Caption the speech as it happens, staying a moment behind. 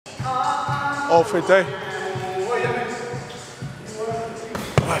Off it, eh?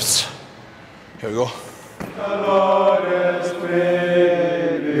 Nice. Here we go. The Lord is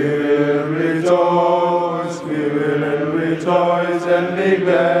great, we will rejoice, we will rejoice and be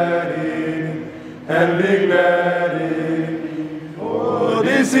glad in, oh,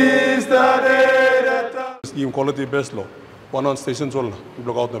 this is the day that the scheme quality best low. One on station soul, you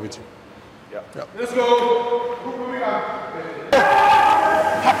block out the pitch. Yeah. Let's go.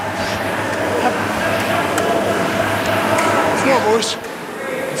 Let's go, boys.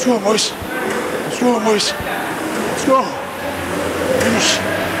 Let's go, boys. Let's go, boys. Let's go. Yes.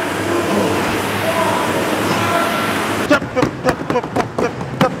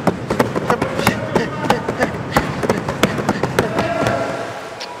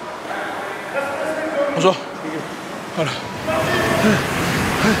 Zo. Hala.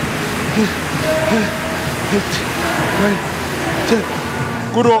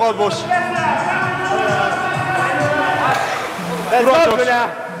 Good work out, boys. Good one, Jokes.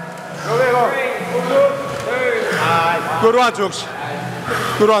 Good one, Jokes.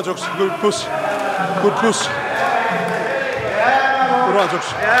 Good one, Jokes. Good push. Good push. Good one, Jokes.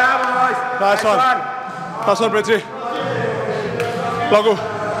 Nice one. Nice one, Bridgie. Lagu.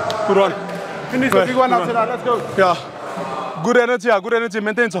 Good one. Finish the big one after that. Let's go. Yeah. Good energy. Good energy.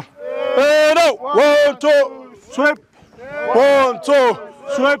 Maintain some. Hey, no. 1, 2, sweep. 1, 2,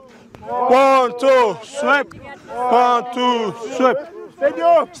 sweep. 1, 2, sweep. 1, 2, sweep. Steady.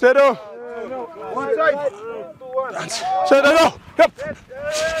 Steady. One side. Steady. Yep.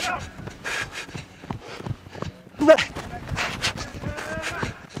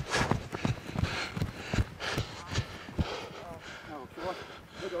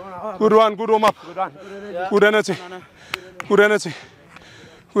 Good one. Good warm up. Good energy. Good energy.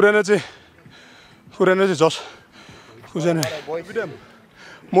 Good energy. Good energy, Josh. Good energy.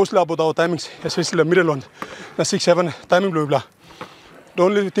 Mostly about our timings, especially the middle one. The 6-7 timing blue blah. The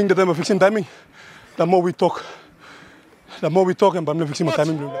only thing that I'm fixing timing, the more we talk. The more we talk, and I'm fixing my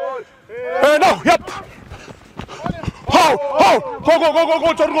timing blue. Hey, no, yep. Go,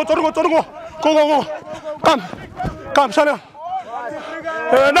 come, Shania.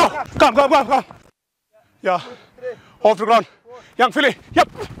 No, come. Yeah, off the ground. Young Philly, yep.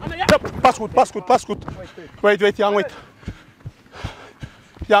 Pass good. Wait, young, wait.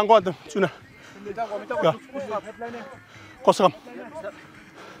 Young, go on them, sooner. Yeah. Kosam.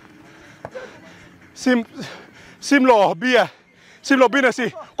 Simlo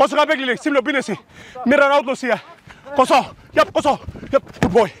binesi. Kosam begli, Simlo binesi. Miran out losia. Koso, yep,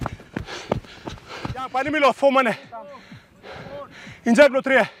 good boy. Young Panimilo, 4 money. Inject no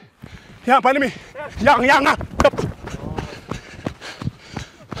 3. Young Panimi. Young, yep.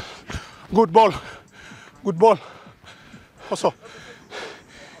 Good ball. Koso.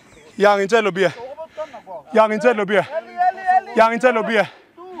 Young inside lobby. Young inside lobby.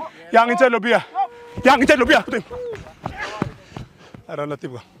 Put him. I don't let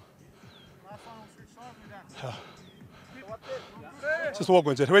him go. Just walk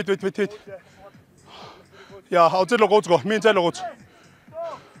inside. Wait. Yeah, outside logo go. Me inside logo.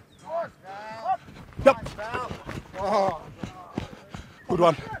 Yep. Good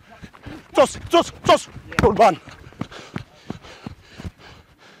one. Just. Good one.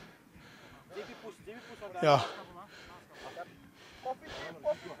 Yeah.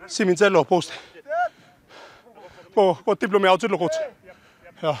 Simincello post. Go tiplo me outside logo.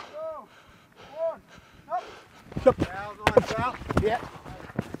 Yeah. Yep.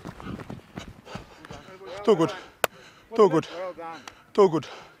 Too good.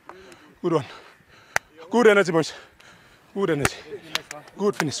 Good one. Good energy, boys. Good energy.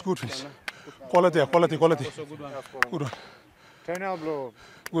 Good finish. Quality. Good one.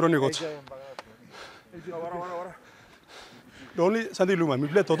 Good on you, coach. The only Sunday Luma, we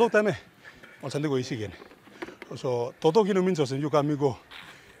play Toto time on Sunday go easy again. So Toto kino means you can go.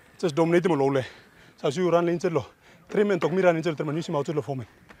 Just dominate him lowly. So you run into low. 3 men talk me run into the manusim out of forming.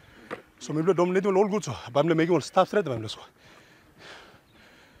 So maybe dominate all good. So I'm making all staff threat. I'm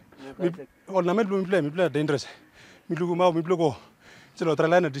all Named we play dangerous. We look out, we go. So try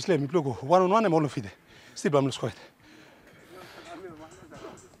line display, we go 1-on-1 and all of it. Still I'm squad.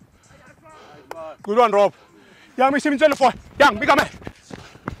 Good one, Rob. Young, Miss Young, become